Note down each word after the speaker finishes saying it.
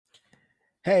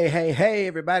Hey,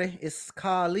 everybody. It's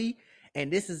Carly,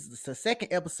 and this is the second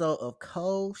episode of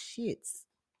Cold Shits.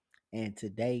 And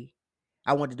today,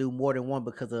 I want to do more than one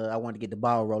because I want to get the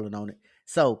ball rolling on it.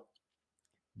 So,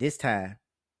 this time,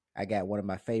 I got one of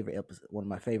my favorite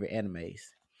animes.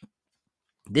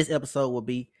 This episode will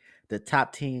be the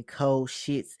top 10 cold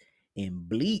shits in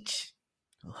Bleach.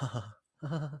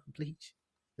 Bleach.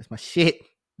 That's my shit.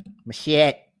 My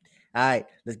shit. All right,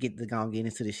 go and get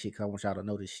into this shit because I want y'all to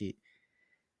know this shit.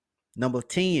 Number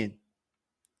 10,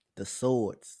 the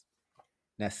swords.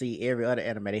 Now, see, every other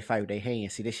anime, they fight with their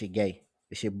hands. See, this shit gay.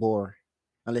 This shit boring.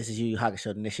 Unless it's Yu Yu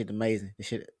Hakusho, then this shit amazing. This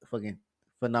shit fucking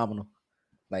phenomenal.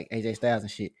 Like AJ Styles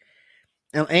and shit.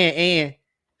 And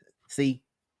see,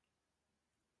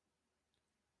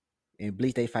 in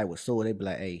Bleach, they fight with sword. They be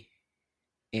like, hey.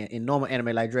 In normal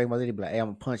anime like Dragon Ball, they be like, hey, I'm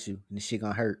gonna punch you, and this shit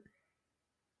gonna hurt.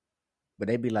 But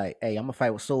they be like, hey, I'm gonna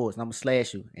fight with swords, and I'm gonna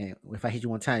slash you. And if I hit you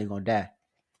one time, you're gonna die.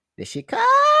 That shit cold.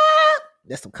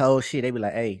 That's some cold shit. They be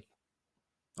like, hey,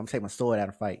 I'm gonna take my sword out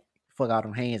and fight. Fuck all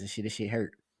them hands and shit. This shit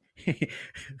hurt.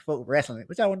 Fuck wrestling.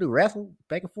 What y'all wanna do? Wrestle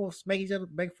back and forth, smack each other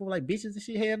back and forth like bitches and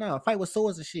shit? Hell no. Fight with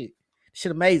swords and shit.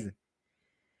 Shit amazing.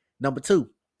 Number 2.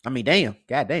 I mean, damn.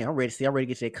 God damn. I'm ready to see. I'm ready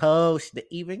to get that cold shit. The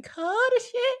even colder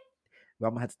shit. But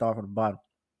I'm gonna have to start from the bottom.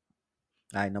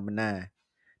 All right, number 9.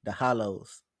 The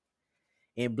hollows.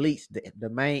 In Bleach, the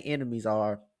main enemies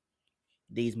are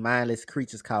these mindless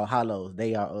creatures called hollows.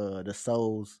 They are the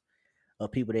souls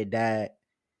of people that died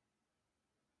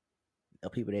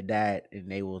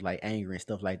and they was like angry and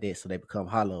stuff like that, so they become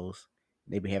hollows.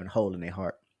 They be having a hole in their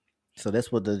heart. So that's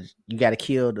what you got to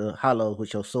kill the hollows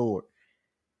with your sword.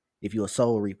 If you're a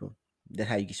soul reaper, that's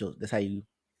how you get your.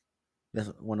 That's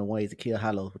one of the ways to kill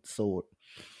hollows with the sword.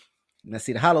 Now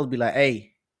see, the hollows be like,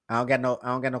 hey, I don't got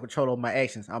no control over my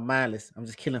actions. I'm mindless. I'm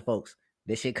just killing folks.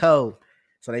 That shit cold.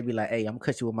 So they be like, hey, I'm gonna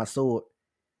cut you with my sword,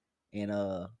 and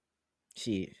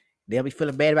shit, they'll be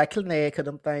feeling bad about killing their ass because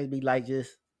them things be like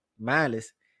just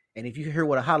mindless. And if you hear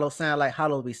what a hollow sound like,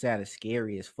 hollows be sounding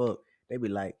scary as fuck. They be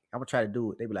like, I'm gonna try to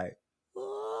do it. They be like,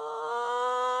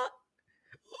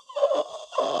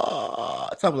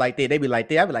 something like that. They be like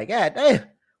that. I be like, God damn,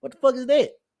 what the fuck is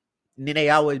that? And then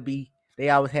they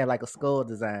always have like a skull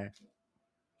design,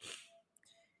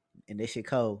 and that shit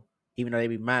cold. Even though they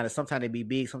be mindless, sometimes they be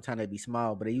big, sometimes they be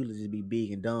small, but they usually just be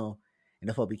big and dumb, and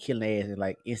the fuck be killing their ass in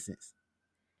like instance.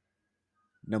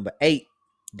 Number 8,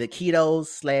 the ketos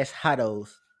slash hotos.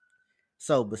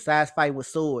 So besides fighting with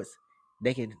swords,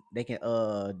 they can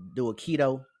do a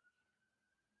keto.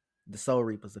 The Soul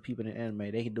Reapers, the people in the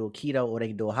anime, they can do a keto or they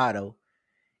can do a hado.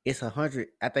 It's 100.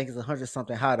 I think it's 100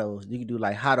 something hados. You can do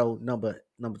like hado number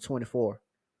 24,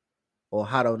 or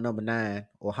hado number 9,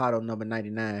 or hado number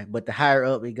 99. But the higher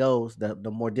up it goes, the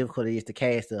more difficult it is to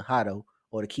cast the hado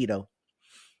or the keto.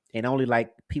 And only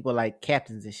like people like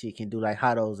captains and shit can do like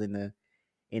hados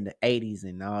in the 80s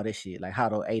and all this shit, like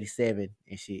Hado 87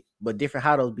 and shit. But different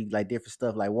Hados be like different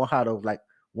stuff. Like one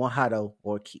Hado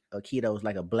or a keto is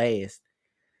like a blast.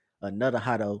 Another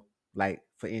Hado, like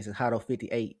for instance, Hado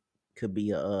 58 could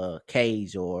be a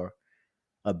cage or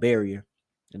a barrier.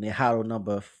 And then Hado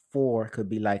number 4 could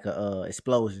be like a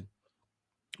explosion.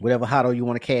 Whatever Hado you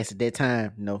want to cast at that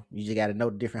time, you just got to know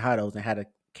the different Hados and how to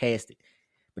cast it.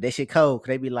 But that shit cold, cause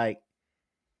they be like,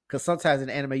 cause sometimes in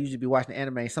the anime, you just be watching the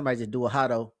anime and somebody just do a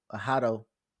Hado, and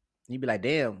you be like,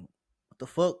 damn, what the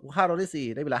fuck? What Hado this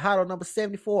is? They be like, Hado number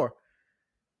 74.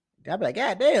 I be like,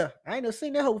 God damn, I ain't never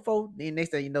seen that hoe before. Then next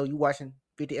thing you know, you watching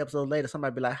 50 episodes later,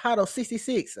 somebody be like, Hado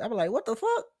 66. I be like, what the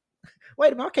fuck?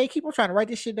 Wait a minute, I can't keep on trying to write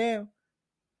this shit down.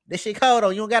 This shit cold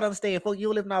though. You don't gotta understand. Fuck, you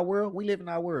don't live in our world. We live in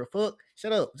our world. Fuck.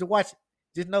 Shut up. Just watch it.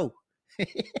 Just know.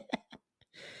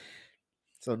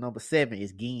 So number 7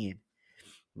 is Gin.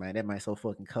 Man, that might so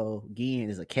fucking cold. Gin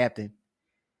is a captain.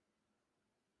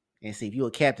 And see, if you're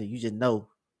a captain, you just know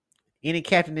any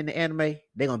captain in the anime,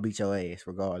 they're gonna beat your ass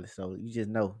regardless. So you just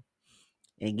know.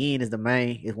 And Gin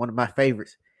is one of my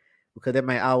favorites because that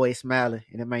man always smiling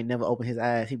and that man never open his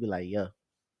eyes. He be like, yeah.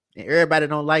 And everybody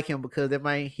don't like him because that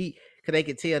man cause they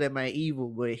can tell that man evil,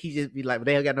 but he just be like, but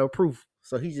they ain't got no proof.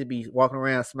 So he just be walking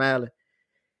around smiling.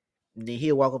 And then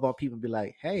he'll walk up on people and be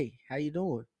like, hey, how you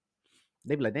doing?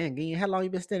 They be like, damn, Gin, how long you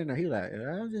been standing there? He like,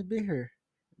 I've just been here.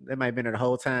 They might have been there the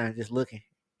whole time just looking.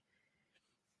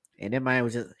 And that man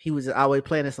he was just always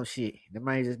planning some shit. That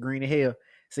man just green as hell.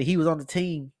 See, he was on the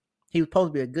team. He was supposed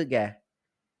to be a good guy.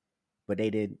 But they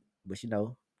didn't. But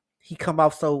he come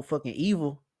off so fucking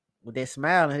evil with that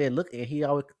smile and that look, and he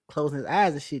always closing his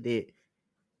eyes and shit that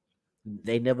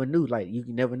they never knew. Like, you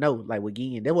can never know. Like with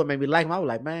Gideon. That what made me like him. I was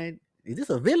like, man, is this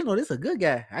a villain or this a good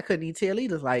guy? I couldn't even tell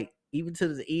either. Like, even to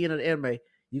the end of the anime,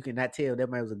 You cannot tell that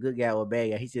man was a good guy or a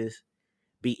bad guy. He just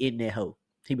be in that hoe.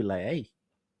 He be like, hey,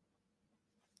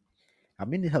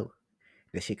 I'm in the hoe.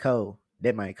 That shit cold.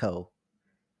 That man cold.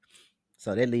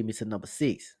 So that lead me to number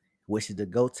 6, which is the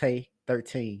Gote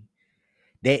 13.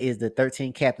 That is the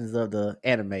 13 captains of the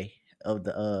anime of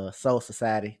the Soul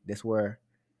Society. That's where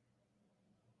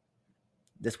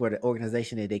the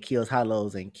organization is that kills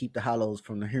hollows and keep the hollows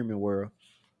from the human world.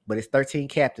 But it's 13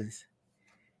 captains.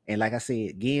 And like I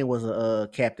said, Gin was a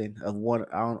captain of one.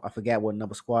 I forgot what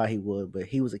number squad he was, but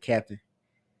he was a captain.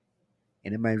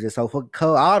 And it man was just so fucking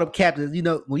cold. All the captains,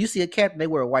 when you see a captain, they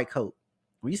wear a white coat.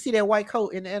 When you see that white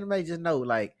coat in the anime, just know,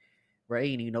 like, bro,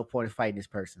 ain't even no point in fighting this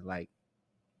person. Like,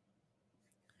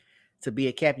 to be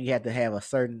a captain, you have to have a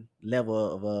certain level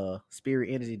of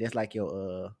spirit energy. That's like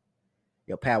your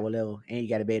power level, and you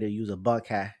got to be able to use a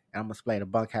bunkai. And I'm gonna explain a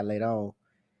bunkai later on.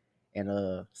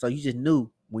 And so you just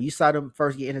knew when you saw them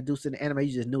first get introduced in the anime,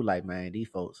 you just knew, like, man, these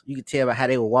folks. You could tell by how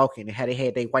they were walking and how they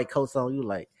had their white coats on. You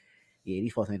like, yeah,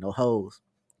 these folks ain't no hoes.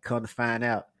 Come to find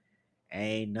out,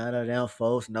 ain't none of them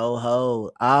folks no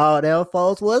hoes. All them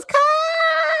folks was cold.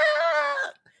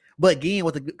 But Gin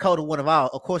was the coldest one of all.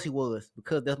 Of course he was,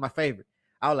 because that's my favorite.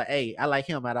 I was like, hey, I like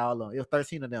him out of all of them. It was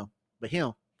 13 of them, but he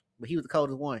was the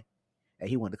coldest one. Hey,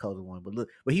 he wasn't the coldest one,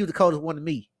 but he was the coldest one to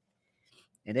me.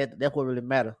 And that's what really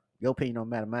matters. Your opinion don't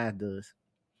matter, mine does.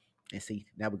 And see,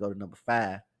 now we go to number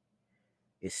 5.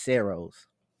 It's Ceros.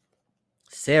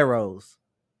 Ceros.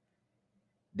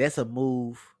 That's a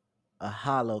move a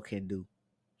hollow can do.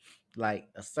 Like,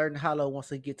 a certain hollow, once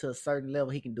he get to a certain level,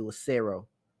 he can do a Cero.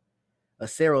 A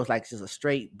Cero is like just a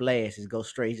straight blast. Just go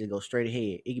straight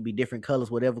ahead. It can be different colors,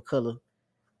 whatever color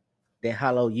that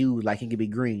hollow use. Like, it can be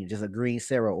green, just a green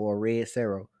Cero or a red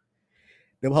Cero.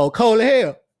 Them whole cold as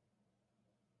hell.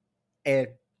 And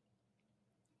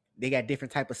they got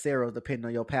different type of Ceros depending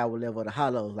on your power level of the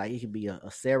hollows. Like, it can be a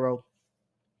Cero,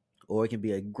 or it can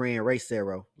be a Grand Ray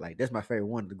Cero. Like, that's my favorite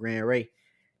one, the Grand Ray.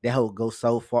 That whole goes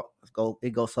so far,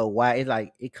 it goes so wide. It's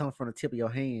like it comes from the tip of your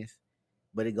hands,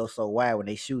 but it goes so wide when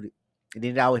they shoot it. And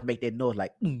then it always make that noise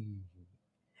like, Even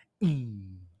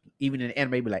in the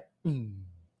anime, be like,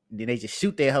 And then they just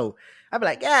shoot that hoe. I be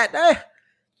like, God damn.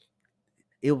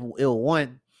 It was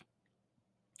one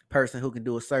person who can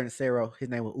do a certain Cero. His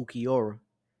name was Ukiora.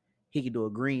 He could do a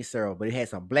green Cero, but it had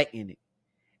some black in it.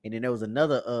 And then there was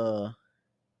another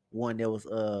one that was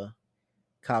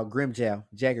called Grimjow,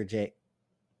 Jaggerjack,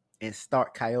 and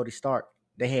Coyote Stark.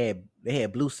 They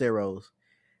had blue Ceros,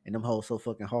 and them hoes so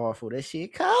fucking hard for that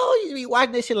shit. Cold. You be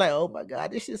watching that shit like, oh my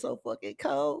god, this shit so fucking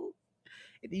cold.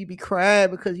 And then you be crying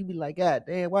because you be like, God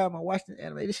damn, why am I watching the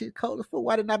anime? This shit cold as fuck.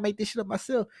 Why didn't I make this shit up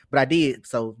myself? But I did,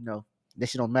 so that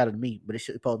shit don't matter to me. But it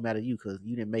should supposed to matter to you because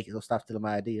you didn't make it. So stop stealing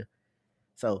my idea.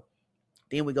 So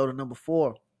then we go to number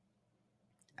 4.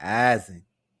 Aizen.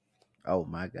 Oh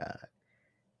my god.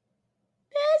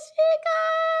 That shit go.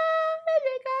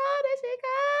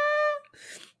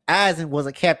 Aizen was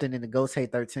a captain in the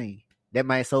Gosei 13. That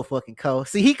man so fucking cold.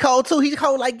 See, he cold too. He's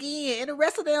cold like Gin and the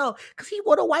rest of them. Because he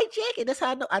wore a white jacket. That's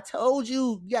how I know. I told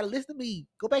you. You got to listen to me.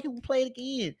 Go back and play it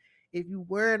again. If you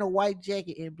wearing a white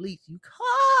jacket in Bleach, you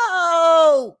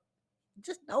cold.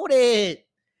 Just know that.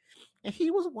 And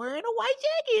he was wearing a white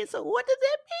jacket. So what does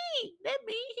that mean? That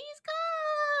means he's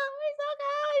cold. He's so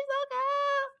cold. He's so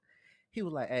cold. He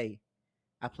was like, hey,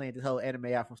 I planned this whole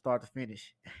anime out from start to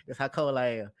finish. That's how cold I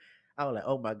am. I was like,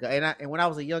 oh my god. And when I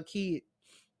was a young kid,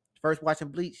 first watching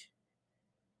Bleach,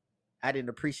 I didn't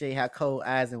appreciate how cold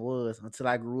Aizen was until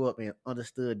I grew up and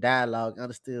understood dialogue,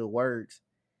 understood words.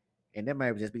 And that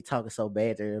man would just be talking so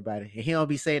bad to everybody. And he don't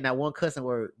be saying that one cussing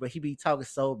word, but he be talking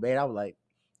so bad. I was like,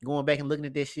 going back and looking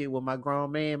at this shit with my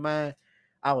grown man mind,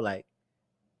 I was like,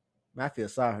 man, I feel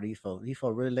sorry for these folks. These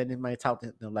folks really letting this man talk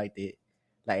to them like that.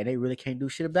 Like, and they really can't do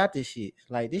shit about this shit.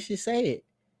 Like, this shit sad.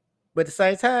 But at the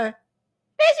same time,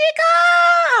 that shit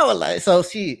cold. Like, so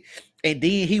shit. And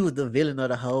then he was the villain of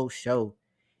the whole show.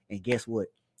 And guess what?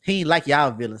 He ain't like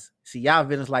y'all villains. See, y'all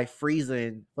villains like Frieza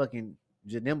and fucking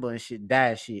Janemba and shit,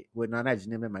 die shit. Well, no, not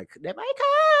Janemba. That might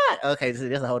cut. Okay, so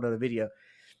that's a whole nother video.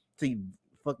 See,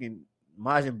 fucking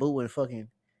Majin Buu and fucking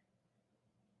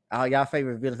all y'all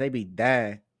favorite villains, they be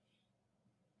dying.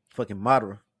 Fucking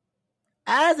Madara.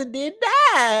 Aizen didn't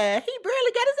die. He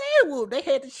barely got his ass whooped. They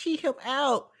had to cheat him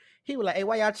out. He was like, hey,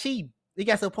 why y'all cheating? It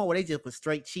got to the point where they just was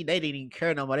straight cheat. They didn't even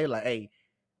care no more. They were like, hey,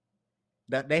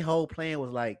 their whole plan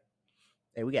was like,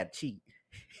 hey, we got to cheat.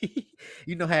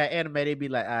 You know how anime, they be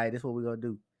like, all right, this is what we're going to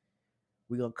do.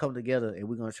 We're going to come together and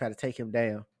we're going to try to take him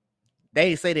down. They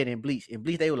didn't say that in Bleach. In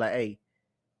Bleach, they were like, hey,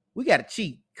 we got to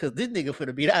cheat because this nigga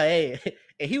finna beat our ass.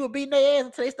 And he was beating their ass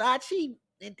until they started cheating.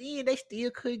 And then they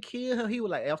still couldn't kill him. He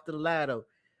was like, after the lie, though.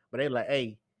 But they like,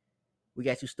 hey, we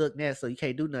got you stuck now, so you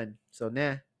can't do nothing. So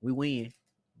now we win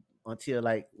until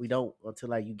like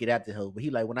you get out the hole. But he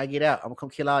like, when I get out, I'm gonna come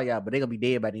kill all y'all, but they gonna be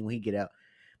dead by then when he get out.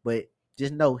 But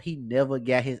just know he never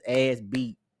got his ass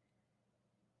beat.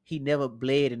 He never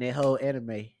bled in that whole anime.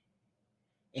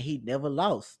 And he never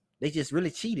lost. They just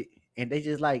really cheated. And they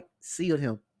just like sealed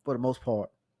him for the most part.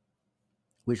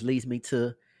 Which leads me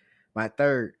to my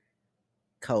third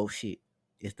cold shit.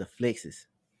 It's the flexes.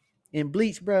 In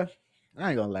Bleach, bro, I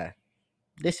ain't gonna lie.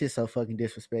 This shit's so fucking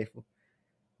disrespectful.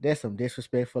 That's some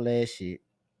disrespectful ass shit.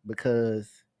 Because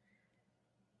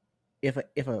if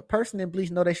a person in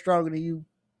Bleach know they stronger than you,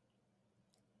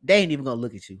 they ain't even gonna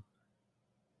look at you.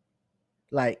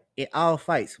 Like in all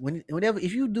fights, whenever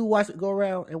if you do go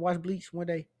around and watch Bleach one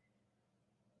day,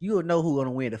 you will know who's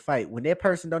gonna win the fight. When that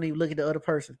person don't even look at the other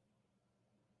person,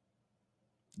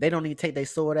 they don't even take their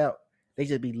sword out. They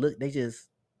just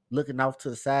looking off to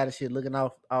the side and shit, looking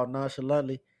off all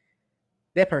nonchalantly.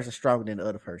 That person's stronger than the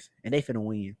other person, and they finna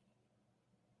win.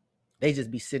 They just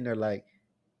be sitting there like,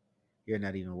 you're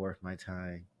not even worth my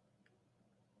time.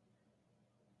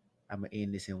 I'm gonna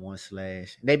end this in one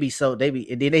slash. And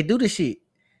and then they do the shit.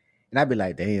 And I'd be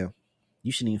like, damn,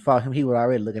 you shouldn't even fight him. He was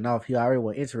already looking off. He already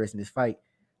was interested in this fight.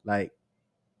 Like,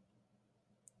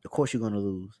 of course you're gonna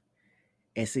lose.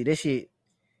 And see, that shit,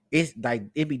 it's like,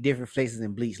 it be different places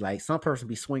in Bleach. Like, some person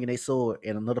be swinging their sword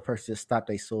and another person just stop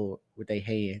their sword with their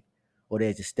hand, or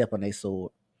they just step on their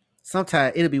sword.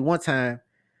 Sometimes it'll be one time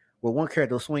where one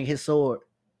character will swing his sword,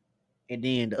 and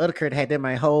then the other character had that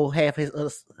man whole half of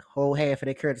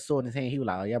that character's sword in his hand. He was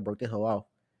like, oh, y'all broke this hoe off.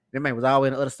 That man was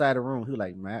always on the other side of the room. He was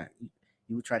like, man,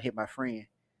 you were trying to hit my friend.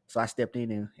 So I stepped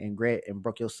in and grabbed and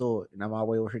broke your sword. And I'm all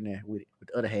the way over here now with it. With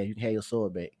the other hand, you can have your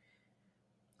sword back.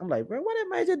 I'm like, bro, why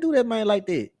that man just do that man like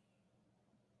that?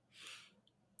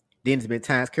 Then there's been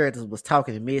times characters was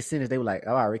talking in mid-sentence. They were like,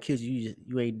 oh, I already killed you.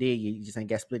 You ain't dead yet. You just ain't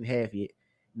got split in half yet.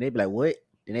 And they be like, what?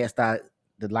 Then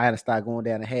the line start going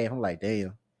down in half. I'm like,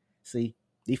 damn. See,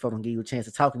 these folks don't give you a chance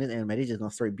to talk in this anime. They just gonna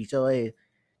straight beat your ass.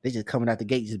 They just coming out the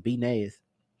gate just beating ass.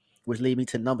 Which lead me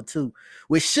to number 2,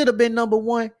 which should have been number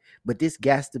 1, but this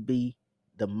got to be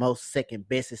the most second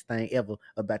bestest thing ever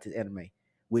about this anime,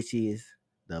 which is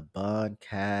the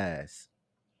Bankais.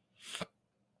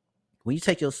 When you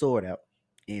take your sword out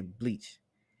in Bleach,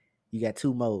 you got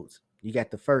 2 modes. You got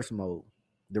the first mode,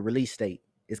 the release state.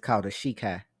 It's called a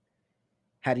Shikai.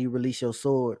 How do you release your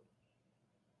sword?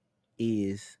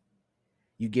 Is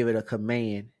you give it a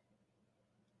command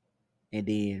and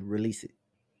then release it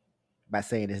by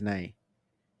saying his name.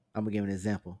 I'm gonna give an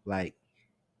example. Like,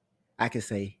 I can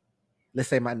say, let's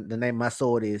say the name of my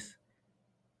sword is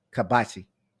Kabachi.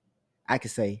 I can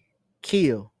say,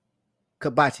 kill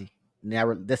Kabachi.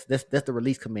 Now that's the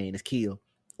release command, is kill.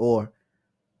 Or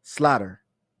slaughter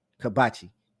Kabachi.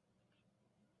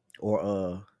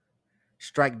 Or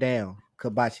strike down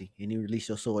Kabachi, and you release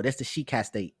your sword. That's the Shikai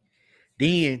state.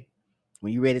 Then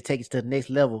when you're ready to take it to the next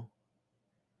level,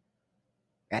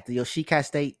 after your Shikai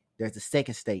state, there's the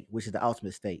second state, which is the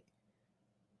ultimate state.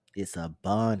 It's a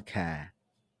Bankai.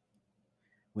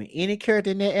 When any character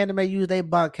in that anime use their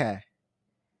Bankai,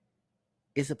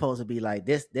 it's supposed to be like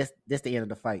this. That's the end of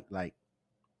the fight. Like,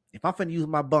 if I'm finna use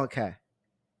my Bankai,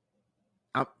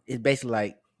 it's basically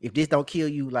like, if this don't kill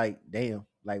you, like, damn,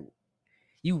 like,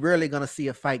 you rarely gonna see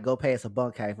a fight go past a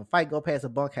Bankai. If a fight go past a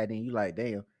Bankai, then you like,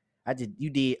 damn, a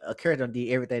character did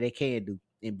everything they can do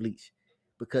in Bleach.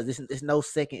 Because it's no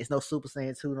second, it's no Super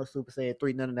Saiyan 2, no Super Saiyan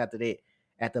 3, nothing after that.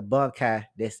 At the Bankai,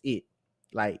 that's it.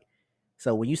 Like,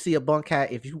 so when you see a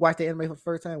Bankai, if you watch the anime for the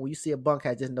first time, when you see a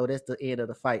Bankai, just know that's the end of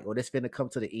the fight, or that's finna come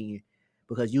to the end.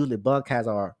 Because usually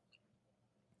Bankais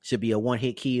should be a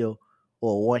one-hit kill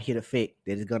or a one-hit effect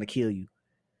that is gonna kill you.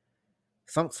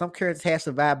 Some characters have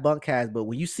survived Bankais, but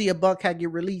when you see a Bankai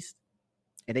get released,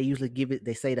 and they usually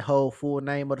they say the whole full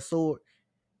name of the sword,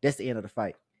 that's the end of the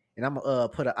fight. And I'm gonna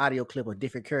put an audio clip of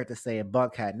different characters saying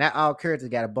Bankai. Not all characters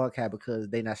got a Bankai because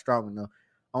they're not strong enough.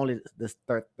 Only the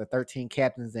 13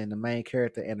 captains and the main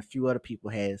character and a few other people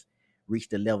has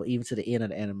reached the level, even to the end of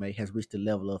the anime, has reached the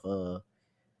level of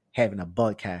having a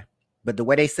Bankai. But the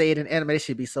way they say it in anime, it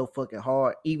should be so fucking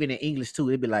hard. Even in English too,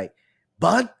 it'd be like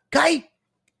Bankai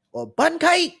or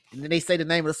Bankai, and then they say the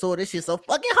name of the sword. This shit's so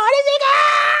fucking hard.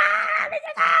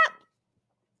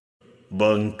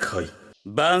 Bankai.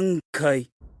 Bankai.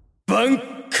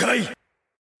 Bankai.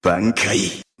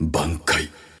 Bankai.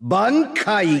 Bankai.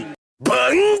 Bankai.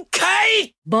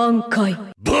 Bankai. Bankai.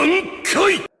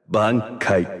 Bankai.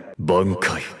 Bankai.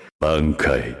 Bankai.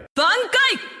 Bankai.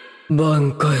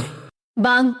 Bankai.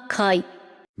 Bankai.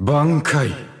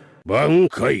 Bankai.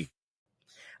 Bankai.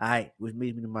 All right, which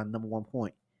leads me to my number 1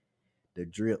 point. The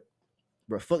drip.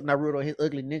 Bro, fuck Naruto, his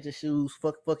ugly ninja shoes.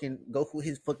 Fuck fucking Goku,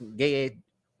 his fucking gay ass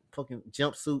fucking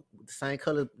jumpsuit with the same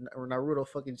color Naruto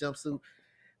fucking jumpsuit.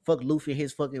 Fuck Luffy,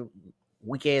 his fucking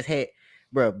weak ass hat.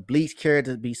 Bro, Bleach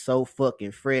characters be so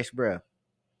fucking fresh, bro.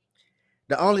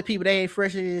 The only people they ain't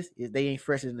fresh is they ain't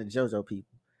fresher than the JoJo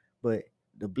people. But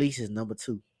the Bleach is number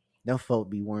 2. Them folk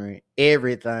be wearing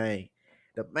everything.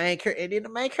 The main character, and then the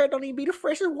main character don't even be the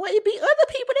freshest one. It be other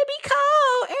people that be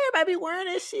cold. Everybody be wearing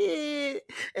that shit.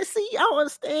 And see, I don't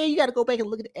understand. You got to go back and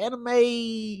look at the anime, and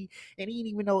you didn't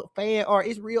even know fan art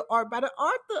is real art by the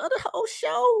author of the whole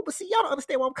show. But see, y'all don't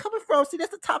understand where I'm coming from. See,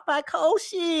 that's the top 5 cold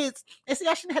shits. And see,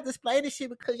 I shouldn't have to explain this shit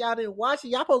because y'all didn't watch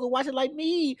it. Y'all supposed to watch it like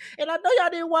me, and I know y'all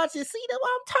didn't watch it. See, that's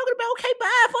what I'm talking about. Okay,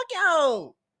 bye. Fuck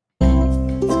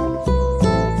y'all.